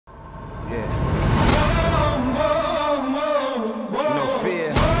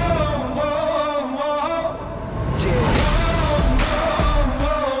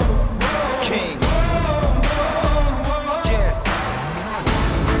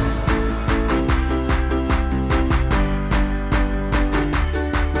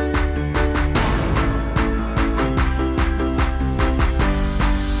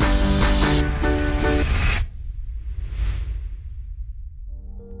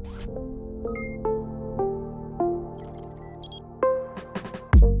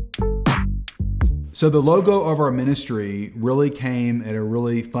So the logo of our ministry really came at a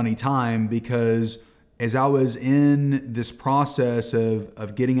really funny time, because as I was in this process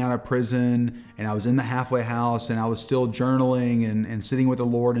of getting out of prison, and I was in the halfway house, and I was still journaling and sitting with the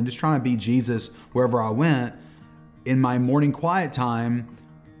Lord and just trying to be Jesus wherever I went, in my morning quiet time,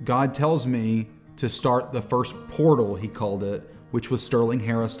 God tells me to start the first portal, he called it, which was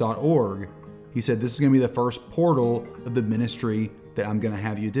sterlingharris.org. He said, this is going to be the first portal of the ministry that I'm going to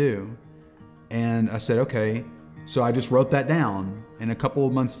have you do. And I said, okay. So I just wrote that down. And a couple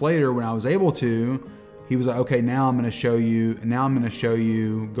of months later, when I was able to, he was like, okay, now I'm going to show you,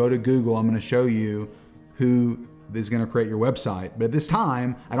 go to Google, I'm going to show you who is going to create your website. But at this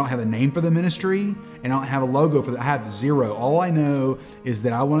time, I don't have a name for the ministry, and I don't have a logo for that. I have zero. All I know is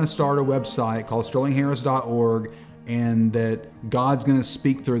that I want to start a website called sterlingharris.org, and that God's going to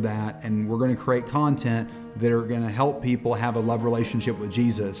speak through that, and we're going to create content that are going to help people have a love relationship with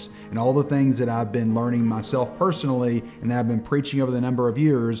Jesus. And all the things that I've been learning myself personally and that I've been preaching over the number of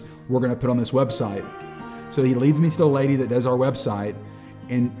years, we're going to put on this website. So he leads me to the lady that does our website,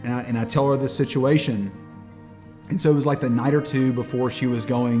 and I tell her this situation. And so it was like the night or two before she was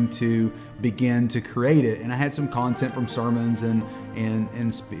going to begin to create it. And I had some content from sermons and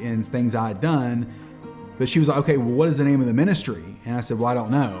things I had done. But she was like, okay, well, what is the name of the ministry? And I said, well, I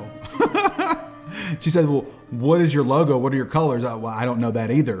don't know. She said, well, what is your logo? What are your colors? Well, I don't know that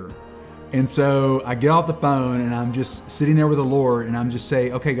either. And so I get off the phone, and I'm just sitting there with the Lord, and I'm just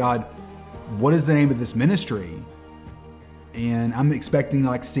saying, okay, God, what is the name of this ministry? And I'm expecting to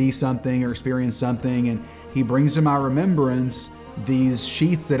like see something or experience something. And he brings to my remembrance these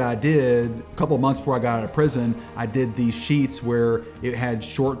sheets that I did a couple of months before I got out of prison. I did these sheets where it had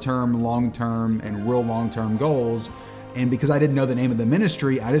short-term, long-term, and real long-term goals. And because I didn't know the name of the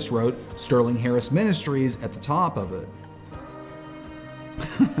ministry, I just wrote Sterling Harris Ministries at the top of it.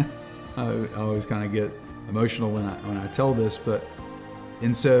 I always kind of get emotional when I tell this,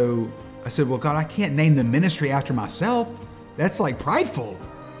 and so I said, well, God, I can't name the ministry after myself. That's like prideful.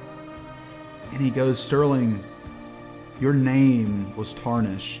 And he goes, Sterling, your name was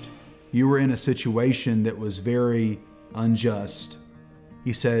tarnished. You were in a situation that was very unjust.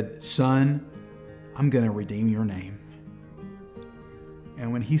 He said, son, I'm going to redeem your name.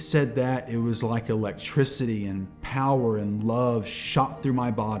 And when he said that, it was like electricity and power and love shot through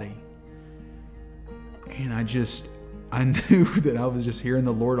my body. And I knew that I was just hearing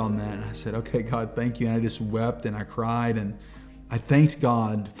the Lord on that. And I said, okay, God, thank you. And I just wept and I cried. And I thanked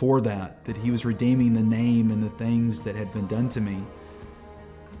God for that he was redeeming the name and the things that had been done to me.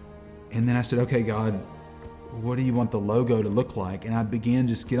 And then I said, okay, God, what do you want the logo to look like? And I began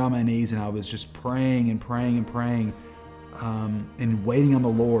just get on my knees, and I was just praying and praying and praying. And waiting on the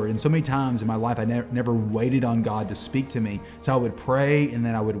Lord. And so many times in my life, I never waited on God to speak to me. So I would pray, and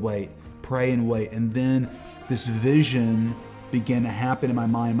then I would wait, pray and wait. And then this vision began to happen in my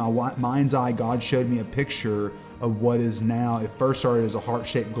mind. My mind's eye, God showed me a picture of what is now, it first started as a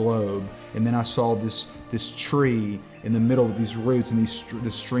heart-shaped globe. And then I saw this tree in the middle with these roots and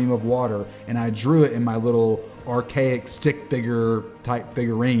this stream of water. And I drew it in my little archaic stick figure type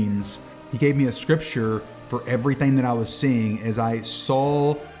figurines. He gave me a scripture for everything that I was seeing. As I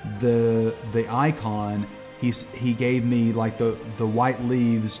saw the icon, he gave me like the white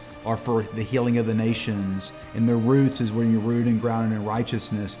leaves are for the healing of the nations, and the roots is when you're rooted and grounded in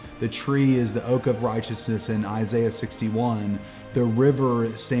righteousness. The tree is the oak of righteousness in Isaiah 61. The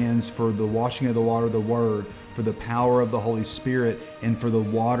river stands for the washing of the water of the word, for the power of the Holy Spirit, and for the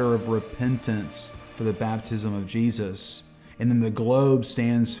water of repentance, for the baptism of Jesus. And then the globe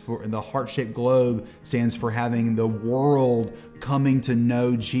stands for, the heart-shaped globe stands for having the world coming to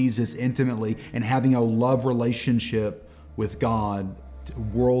know Jesus intimately and having a love relationship with God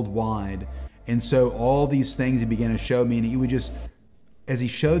worldwide. And so all these things he began to show me, and he would just, as he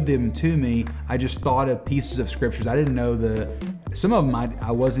showed them to me, I just thought of pieces of scriptures. I didn't know some of them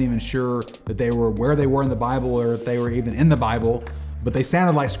I wasn't even sure that they were where they were in the Bible or if they were even in the Bible, but they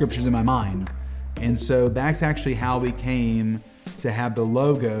sounded like scriptures in my mind. And so that's actually how we came to have the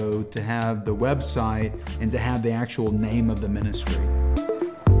logo, to have the website, and to have the actual name of the ministry.